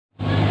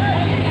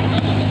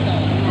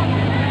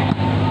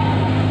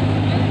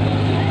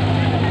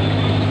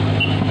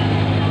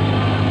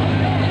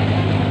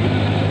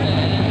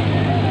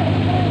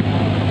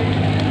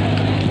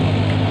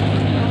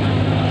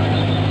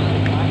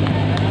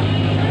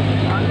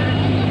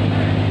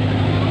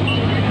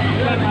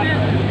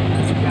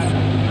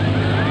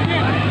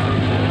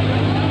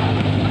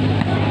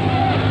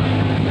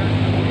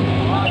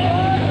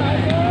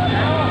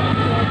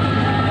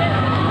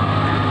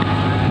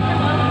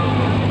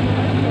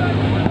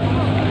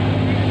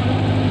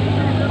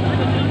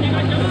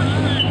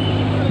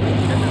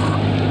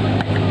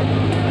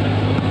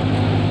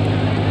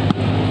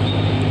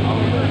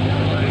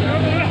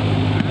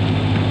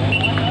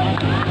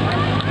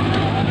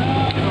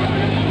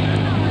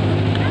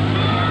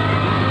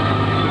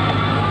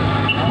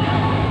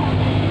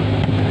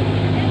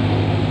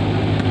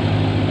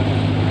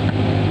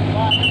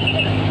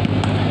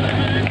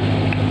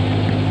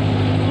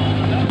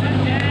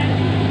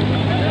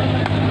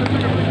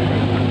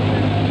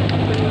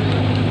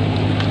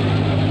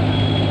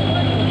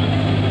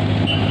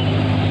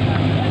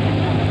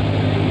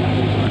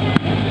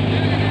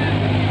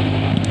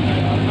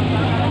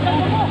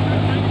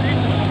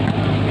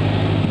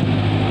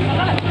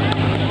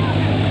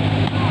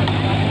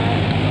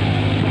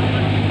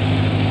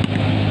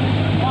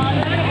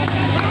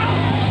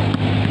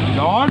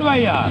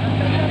भाई यार।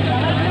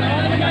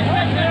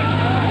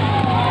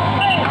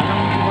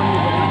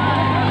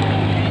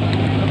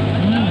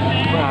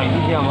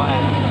 क्या हुआ है?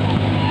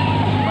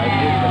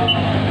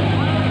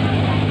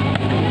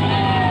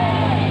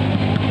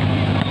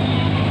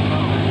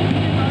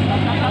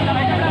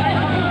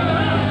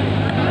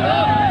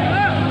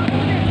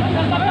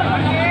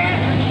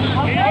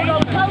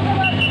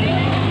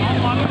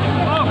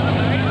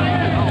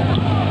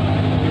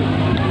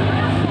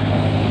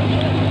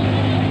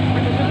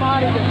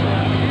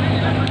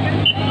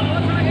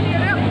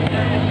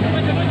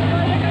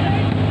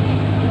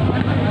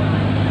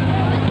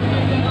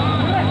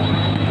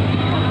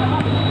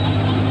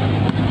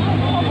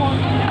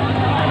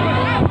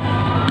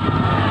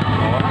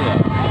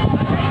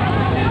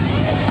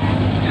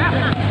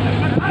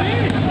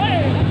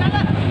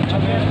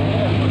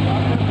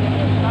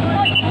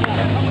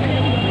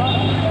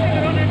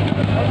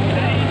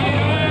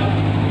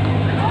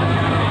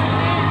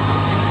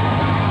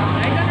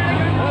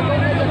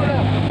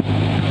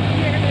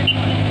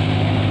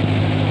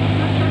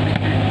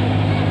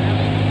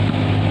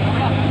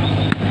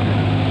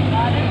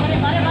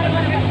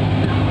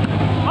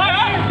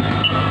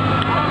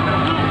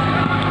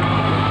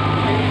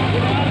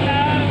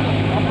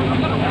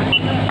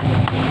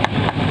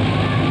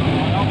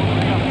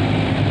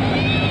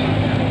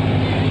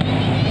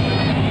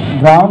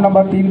 ग्राउंड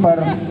नंबर 3 पर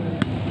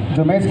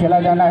जो मैच खेला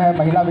जाना है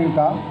महिला विंग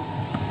का,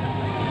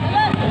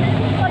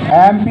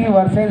 MP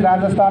versus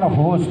Rajasthan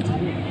host.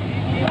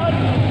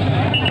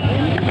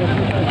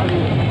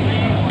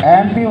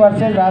 MP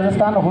versus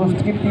Rajasthan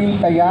host की टीम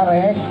तैयार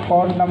रहे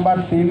कोर्ट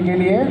नंबर 3 के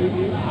लिए।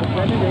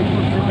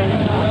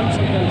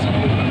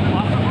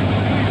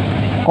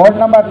 कोर्ट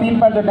नंबर 3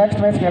 पर जो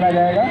नेक्स्ट मैच खेला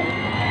जाएगा,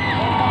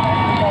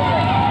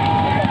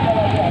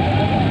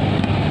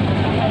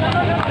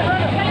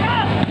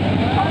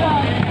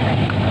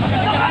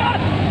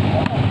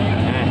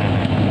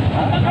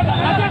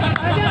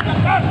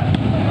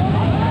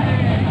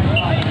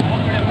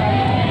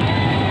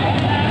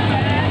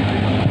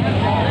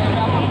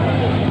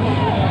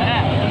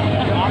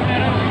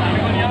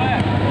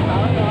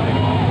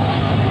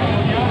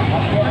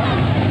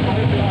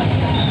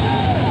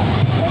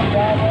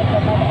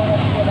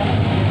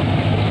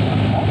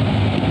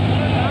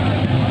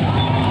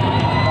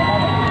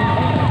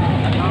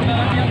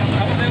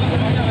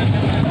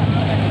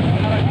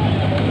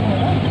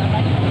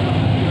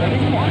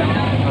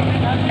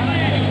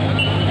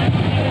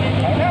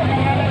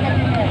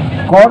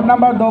 कोर्ट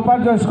नंबर 2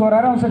 पर जो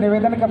स्कोरर है उनसे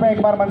निवेदन कृपया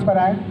एक बार मंच पर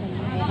आए।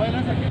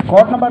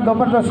 कोर्ट नंबर 2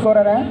 पर जो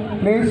स्कोरर है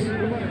प्लीज।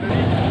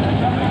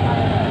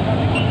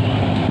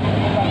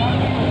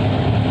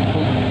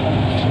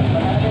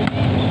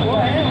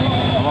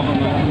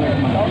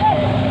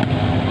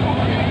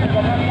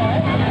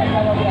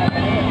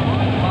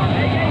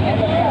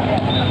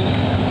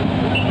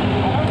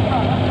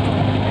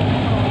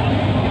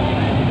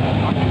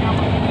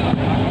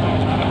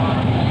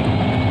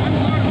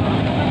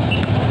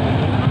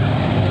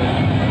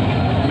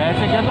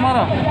 क्या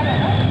तुम्हारा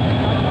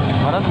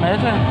भारत मैच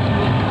है?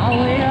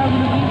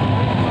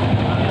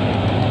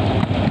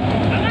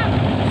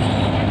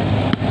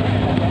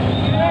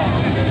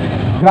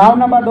 ग्राउंड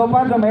नंबर 2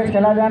 पर जो मैच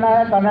खेला जाना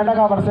है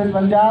कर्नाटका वर्सेस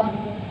पंजाब,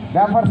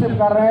 रेफरशिप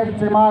कर रहे हैं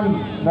श्रीमान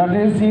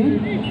राजेश जी।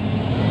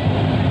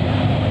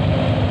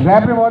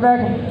 रेफरी महोदय,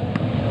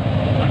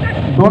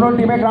 दोनों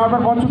टीमें ग्राउंड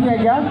पर पहुंच चुकी हैं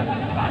क्या?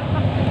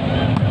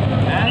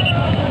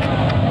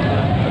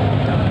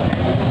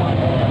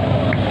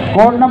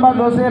 कोर्ट नंबर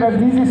 2 से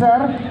रजनी जी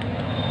सर।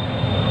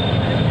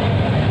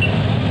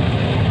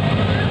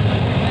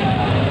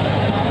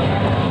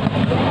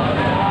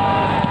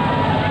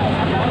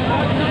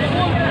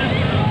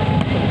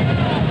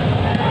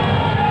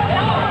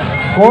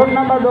 कोर्ट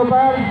नंबर 2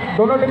 पर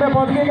दोनों टीमें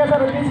पहुंच गई क्या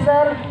सर? रजनी जी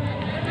सर,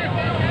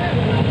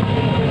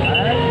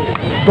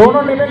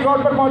 दोनों टीमें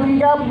कोर्ट पर पहुंच गई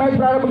क्या? मैच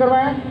प्रारंभ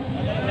करवाएं।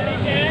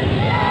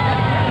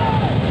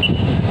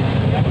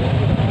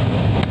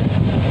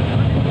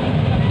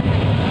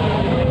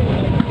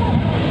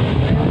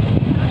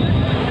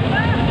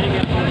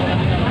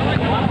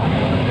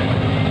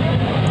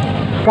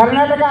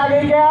 कर्नाटका आ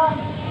गई क्या?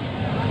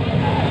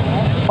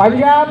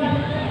 Punjab,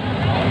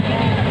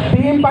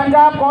 team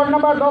Punjab court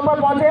number 2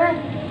 पर पहुंचे।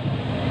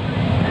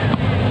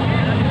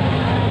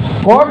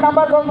 कोर्ट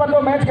नंबर 2 पर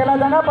जो मैच खेला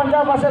जाना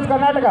पंजाब वर्सेस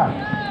कर्नाटका,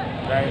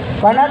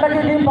 कर्नाटक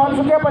की टीम पहुंच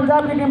चुकी है।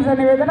 पंजाब की टीम से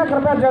निवेदन है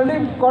कृपया जल्दी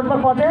कोर्ट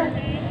पर पहुंचे।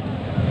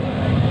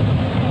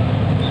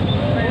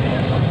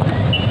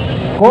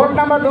 कोर्ट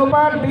नंबर 2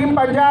 पर टीम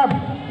पंजाब,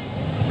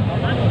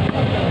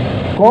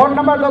 कोर्ट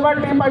नंबर 2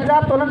 पर टीम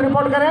पंजाब तुरंत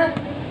रिपोर्ट करें।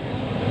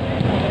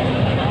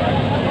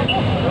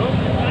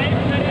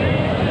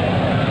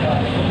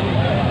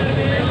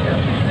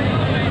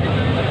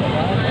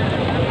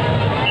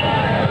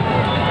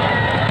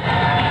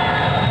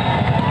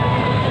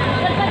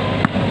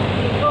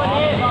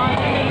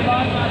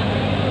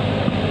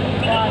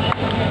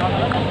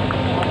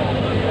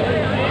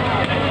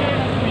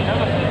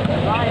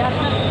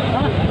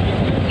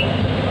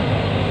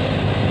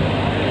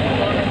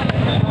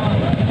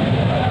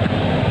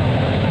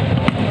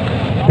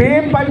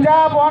 Team team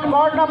Punjab on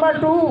court number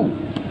 2।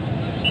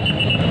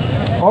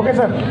 Okay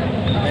sir,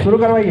 शुरू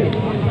करवाइए।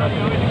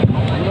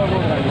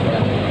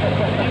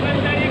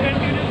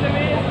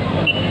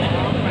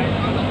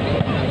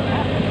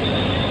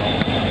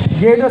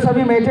 ये जो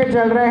सभी मैचेस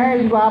चल रहे हैं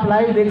इनको आप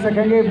लाइव देख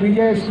सकेंगे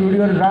विजय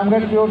स्टूडियो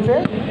रामगढ़ की ओर से।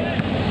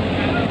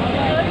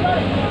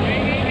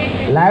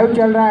 लाइव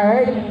चल रहा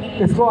है,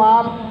 इसको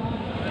आप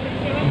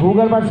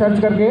गूगल पर सर्च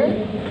करके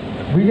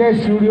विजय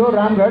स्टूडियो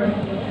रामगढ़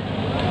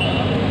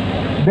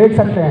देख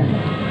सकते हैं।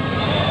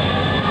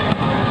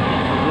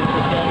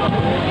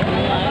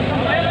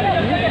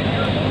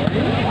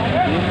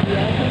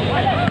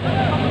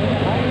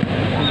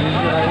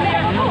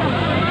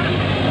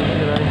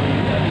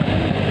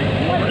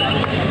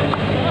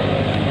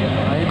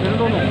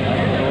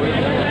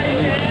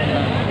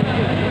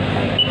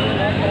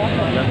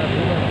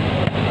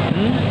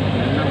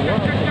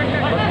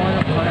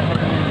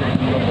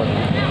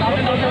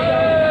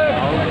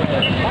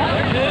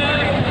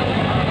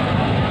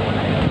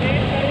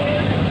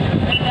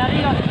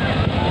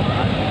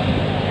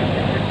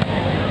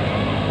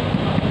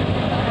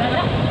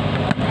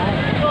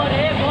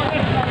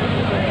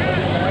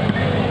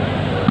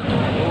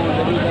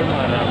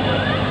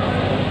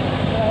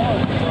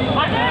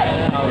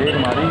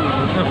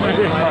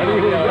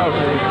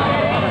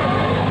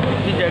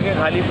 जगह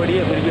खाली पड़ी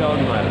है फिर भी आउट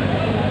मार रहा है।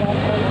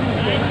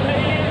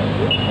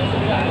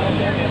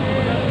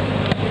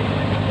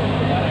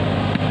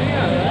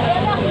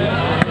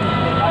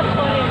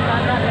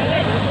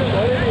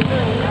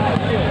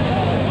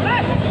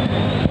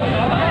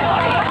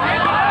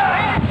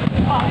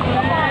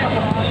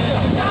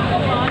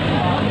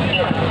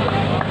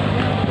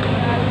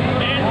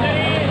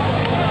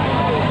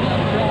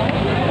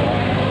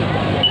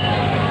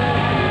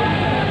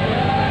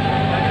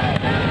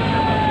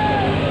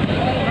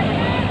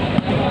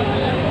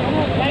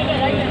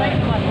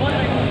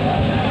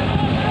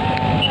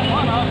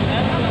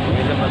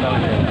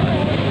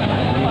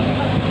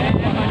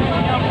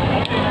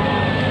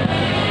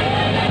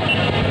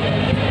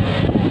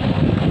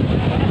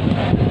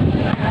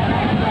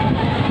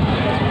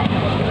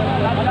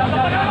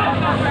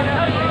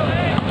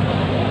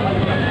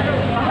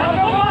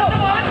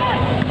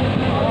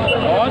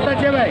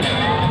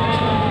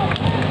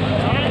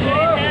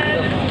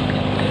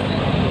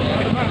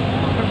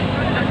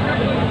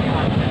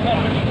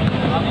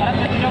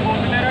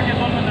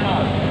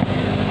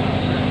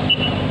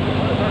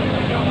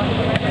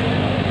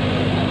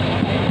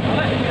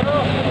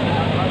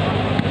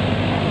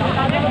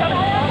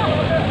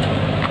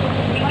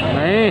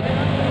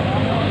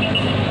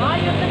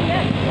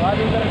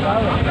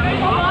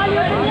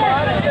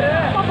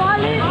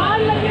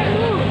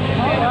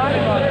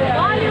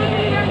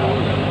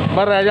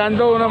 पर रह जान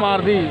दो, उन्हें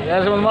मार दी,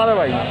 ऐसे मत मारे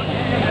भाई,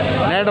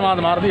 नेट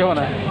मार दी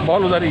होना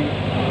बॉल उधर ही,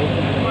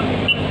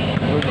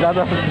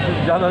 ज़्यादा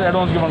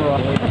एडवांस की बन रहा।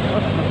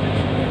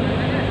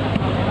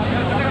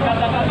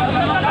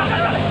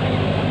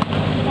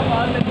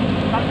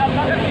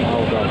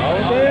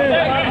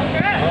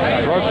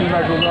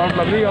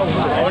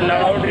 और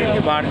लगाउट रेट की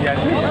बाढ़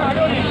जाती है,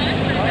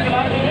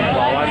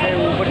 आवाज़ें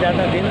ऊपर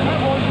जाता थी ना।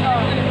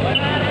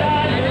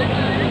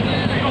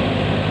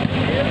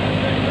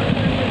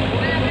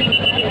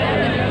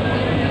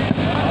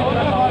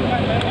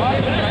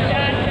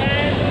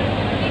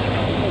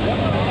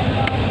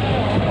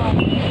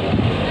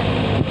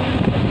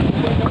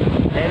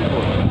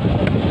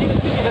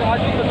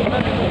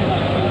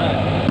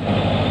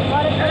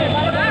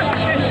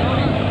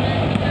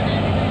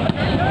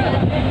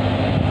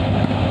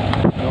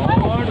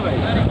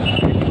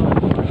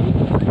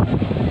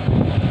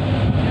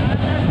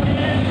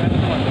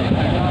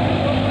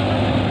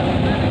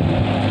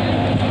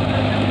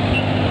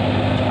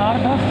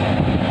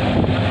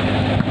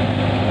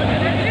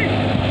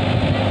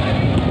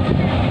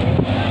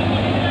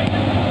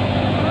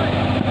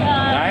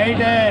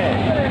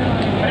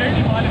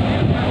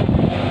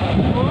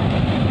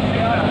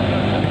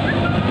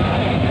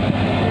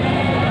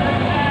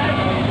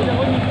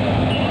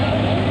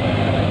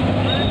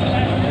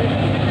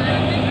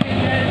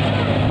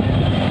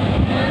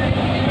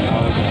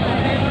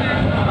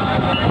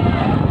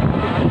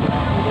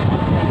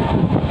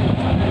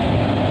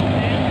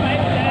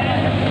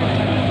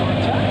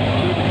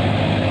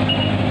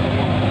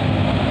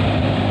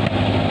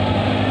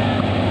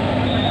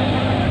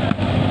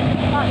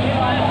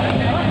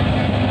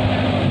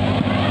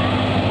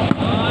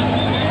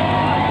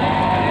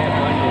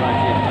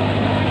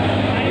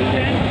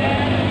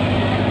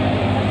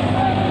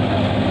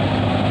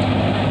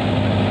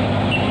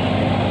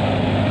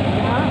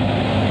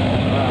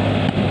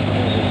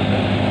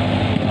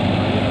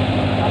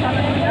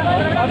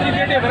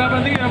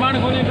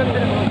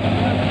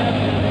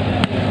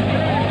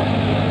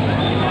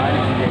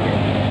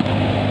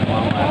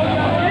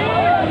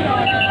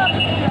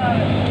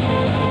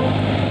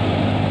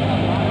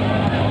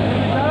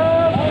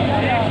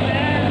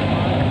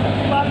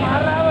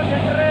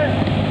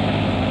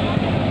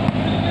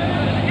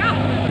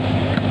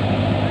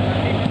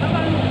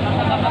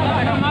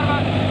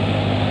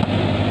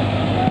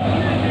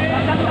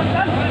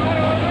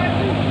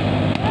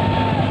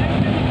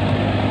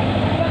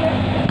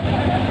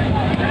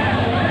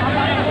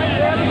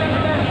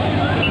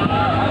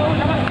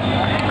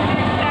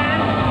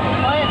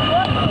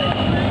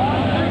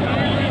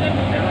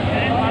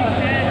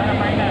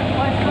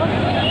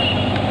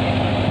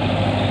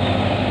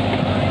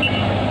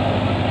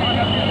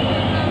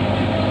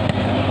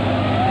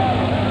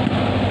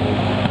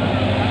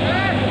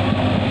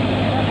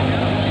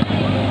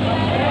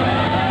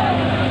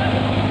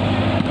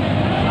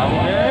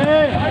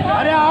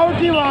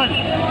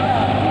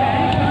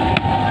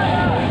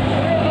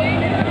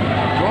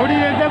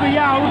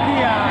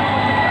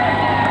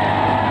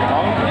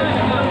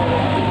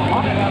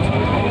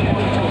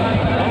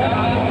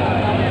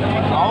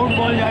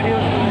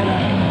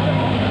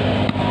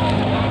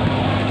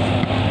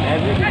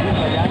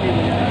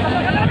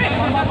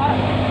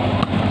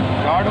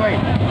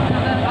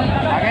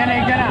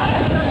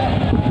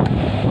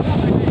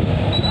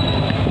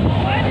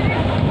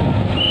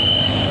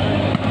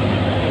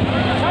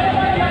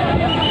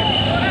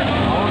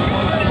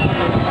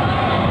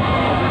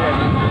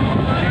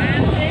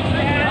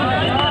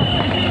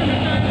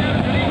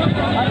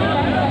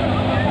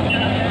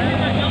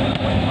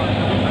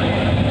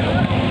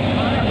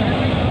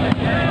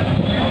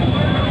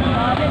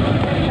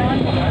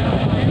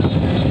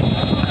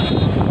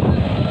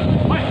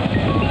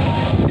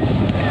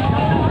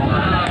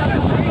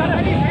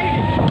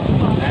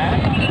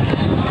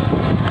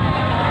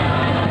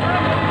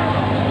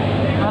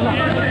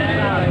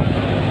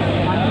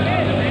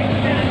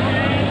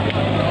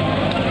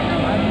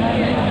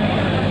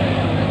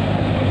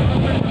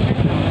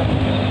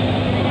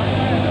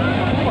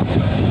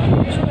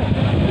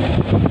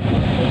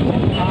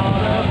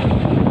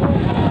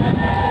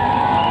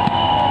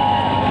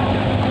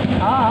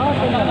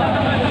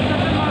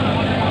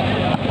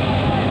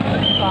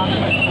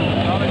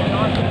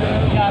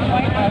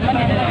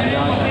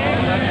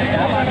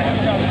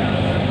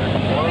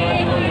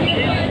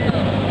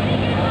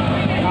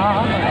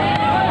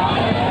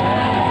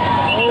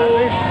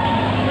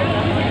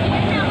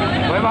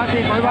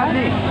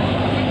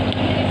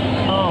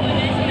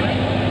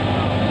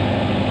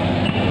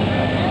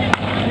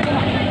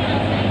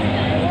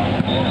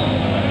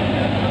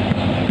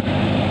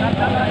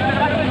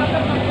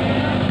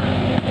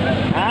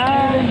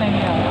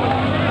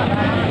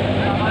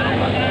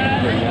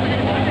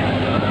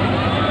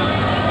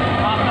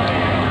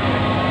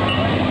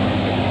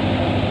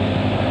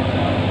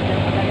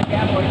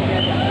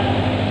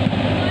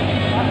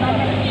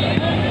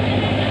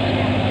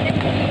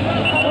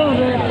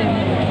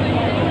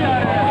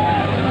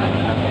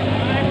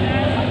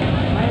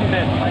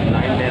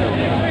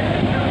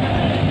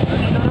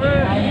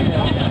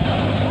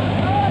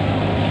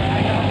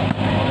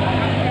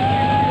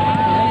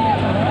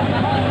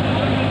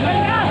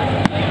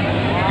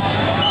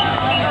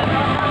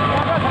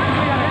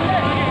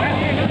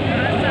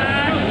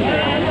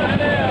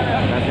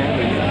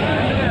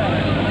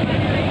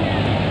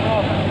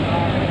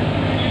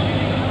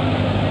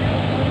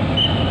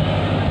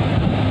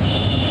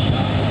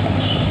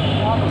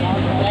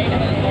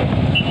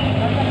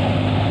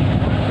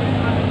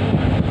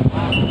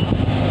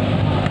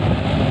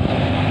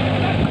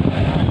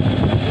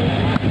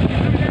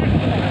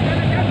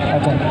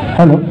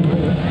 हेलो।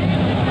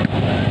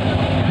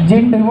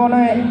 जिन टीमों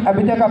ने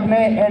अभी तक अपने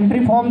एंट्री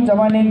फॉर्म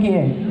जमा नहीं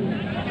किए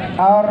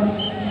और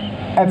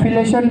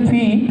एफिलिएशन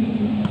फ़ी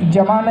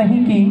जमा नहीं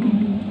की,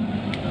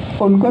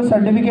 उनको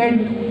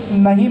सर्टिफिकेट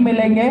नहीं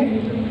मिलेंगे।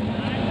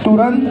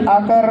 तुरंत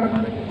आकर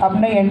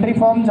अपने एंट्री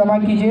फॉर्म जमा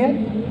कीजिए,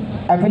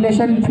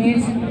 एफिलिएशन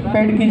फीस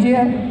पेड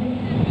कीजिए।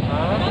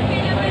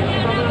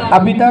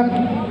 अभी तक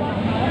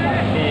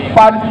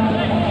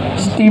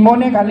 5 टीमों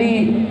ने खाली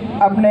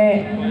अपने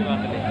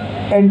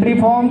एंट्री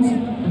फॉर्म्स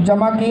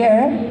जमा किए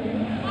हैं।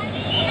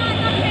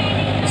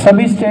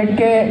 सभी स्टेट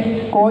के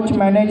कोच,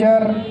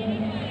 मैनेजर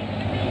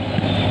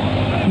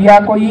या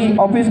कोई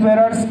ऑफिस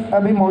बेरर्स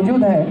अभी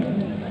मौजूद है।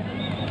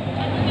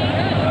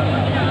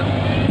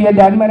 ये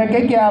ध्यान में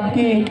रखें कि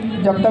आपकी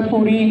जब तक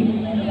पूरी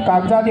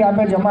कागजात यहाँ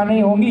पे जमा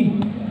नहीं होंगी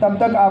तब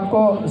तक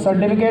आपको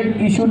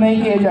सर्टिफिकेट इशू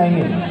नहीं किए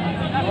जाएंगे।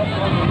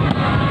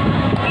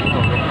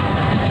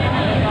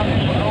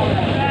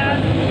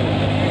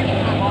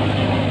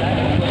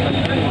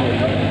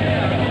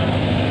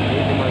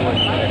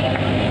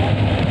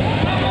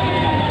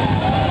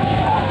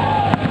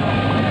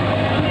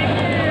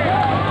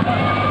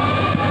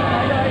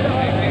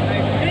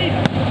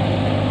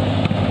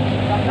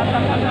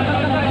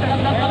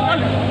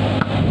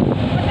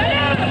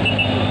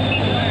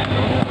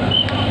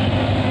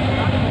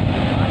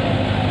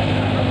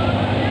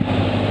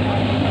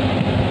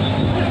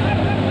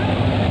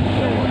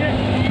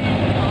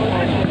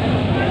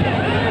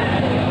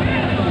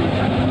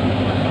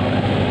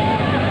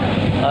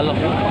 हेलो,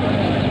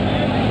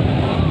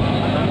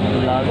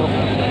 ला दो,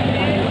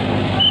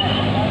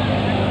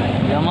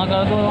 जमा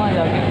कर दो वहाँ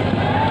जाके,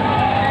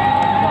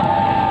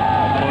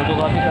 फोटो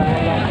कॉपी करवा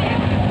लो।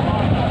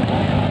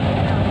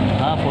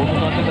 हाँ, फोटो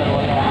कॉपी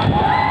करवा लो।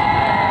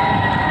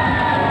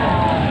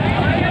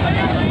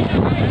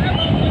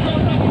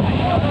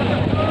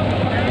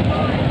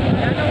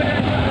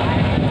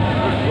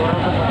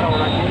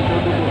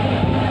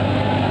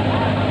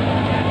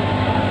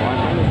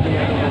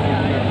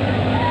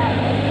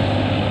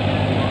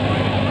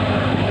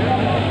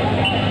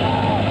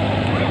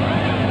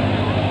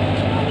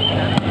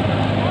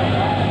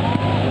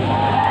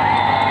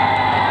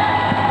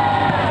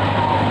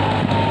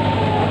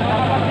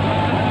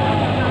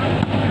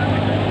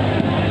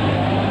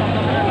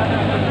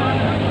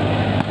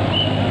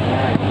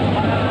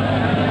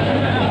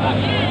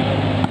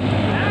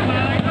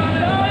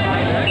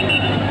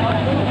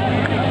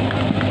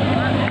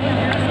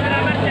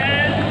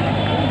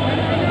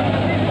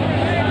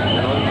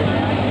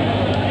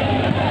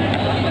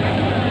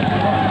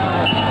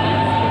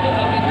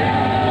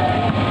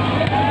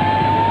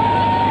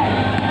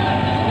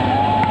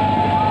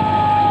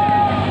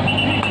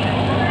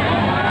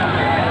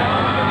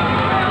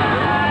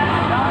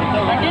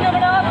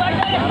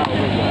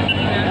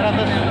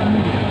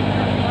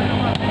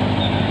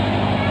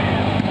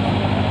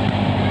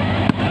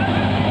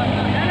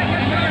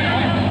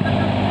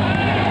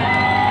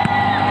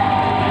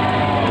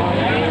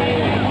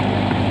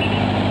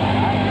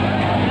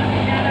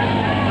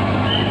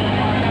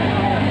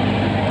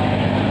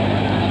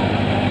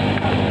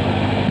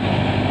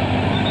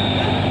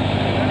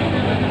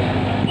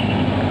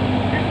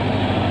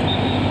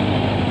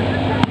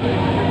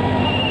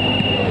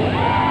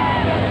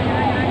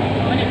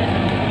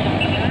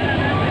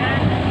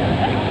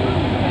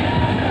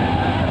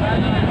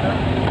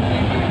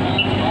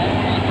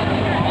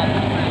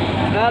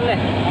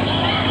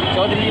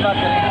 चौधरी की बात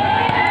करें,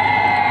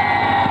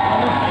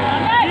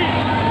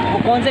 वो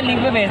कौन से लिंक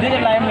पे भेज दे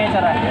जब लाइव मैच आ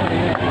रहा है।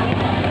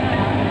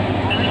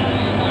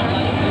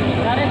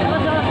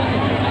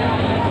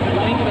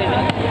 लिंक भेज दे।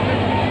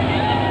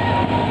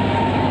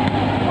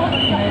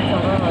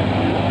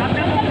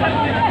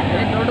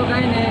 फोटो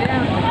कहीं नहीं है।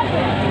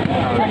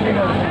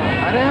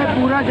 अरे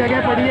पूरा जगह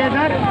पड़ी है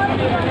इधर।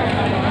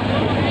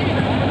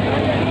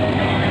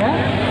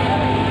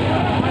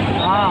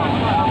 हाँ,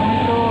 अपनी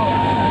तो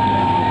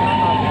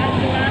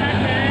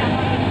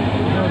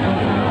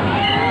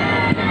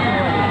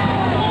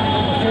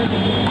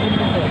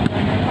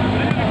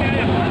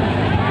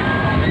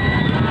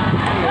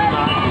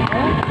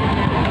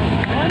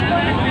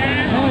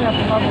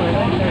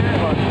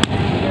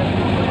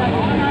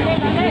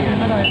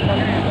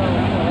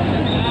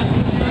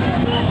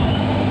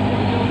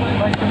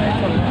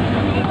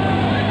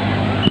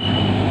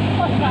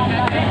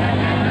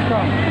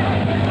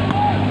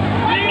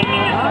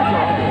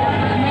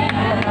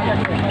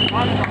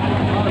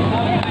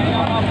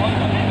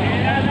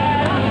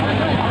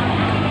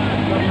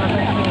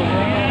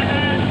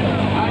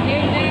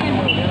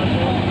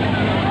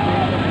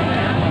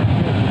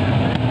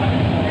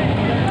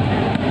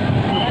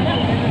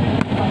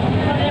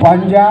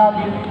पंजाब,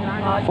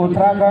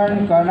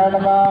 उत्तराखंड,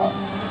 कर्नाटका,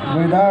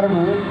 विदर्भ,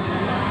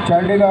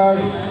 चंडीगढ़,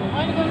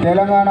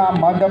 तेलंगाना,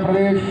 मध्य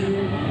प्रदेश,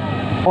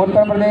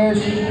 उत्तर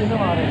प्रदेश,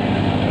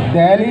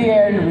 दिल्ली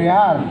एंड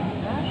बिहार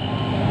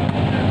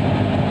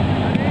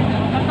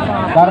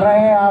कर रहे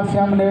हैं आपसे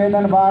हम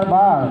निवेदन बार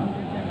बार,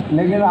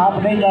 लेकिन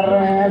आप नहीं कर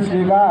रहे हैं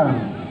स्वीकार।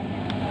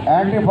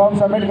 एंट्री फॉर्म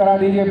सबमिट करा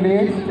दीजिए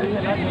प्लीज।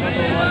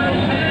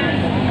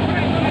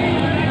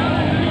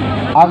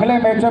 अगले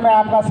मैचों में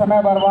आपका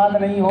समय बर्बाद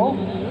नहीं हो।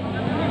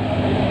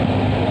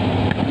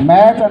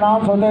 मैच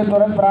अनाउंस होते ही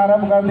तुरंत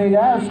प्रारंभ कर दी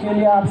जाए, उसके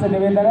लिए आपसे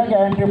निवेदन है कि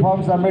एंट्री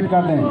फॉर्म सबमिट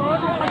कर दें।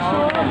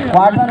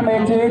 क्वार्टर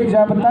मैचेज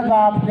जब तक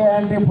आपके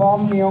एंट्री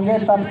फॉर्म नहीं होंगे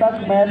तब तक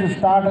मैच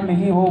स्टार्ट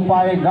नहीं हो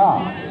पाएगा।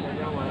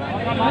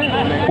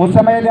 उस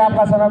समय यदि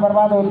आपका समय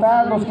बर्बाद होता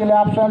है तो उसके लिए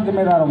आप स्वयं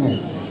जिम्मेदार होंगे।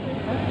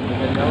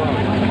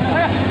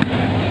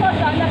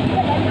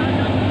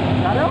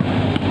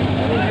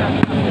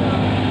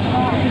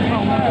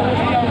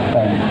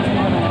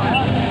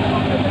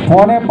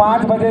 पौने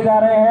 5 बजे जा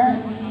रहे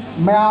हैं।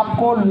 मैं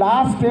आपको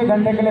लास्ट 1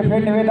 घंटे के लिए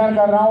फिर निवेदन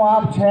कर रहा हूं,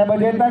 आप 6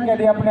 बजे तक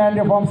यदि अपने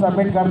एंट्री फॉर्म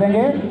सबमिट कर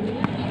देंगे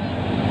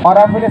और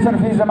एप्लीकेशन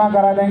फीस जमा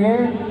करा देंगे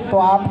तो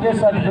आपके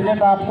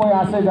सर्टिफिकेट आपको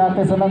यहाँ से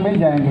जाते समय मिल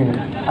जाएंगे।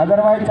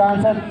 अदरवाइज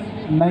चांसेस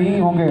नहीं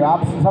होंगे,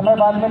 आप समय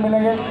बाद में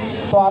मिलेंगे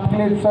तो आपके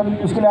लिए सब,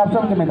 उसके लिए आप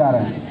सब जिम्मेदार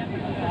हैं।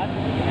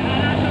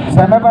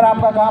 समय पर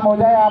आपका काम हो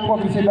जाए, आपको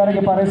किसी तरह की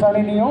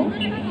परेशानी नहीं हो,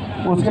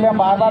 उसके लिए हम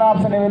बार बार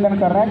आपसे निवेदन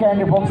कर रहे हैं कि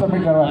एंट्री फॉर्म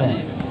सबमिट करवा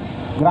दें।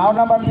 ग्राउंड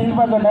नंबर 3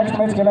 पर जो नेक्स्ट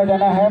मैच खेला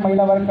जाना है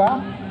महिला वर्ग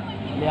का,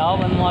 ले आओ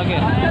बनवा के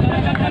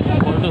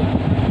फोटो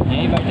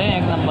यहीं बैठे हैं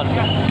 1 नंबर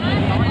पे।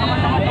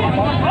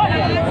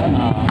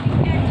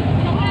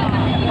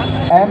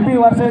 MP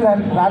versus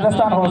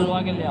Rajasthan host.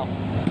 बनवा के ले आओ।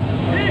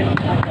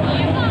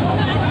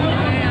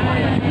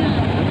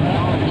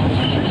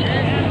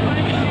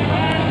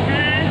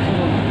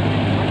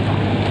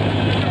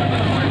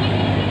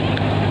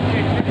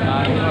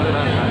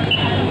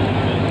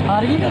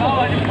 हार गई।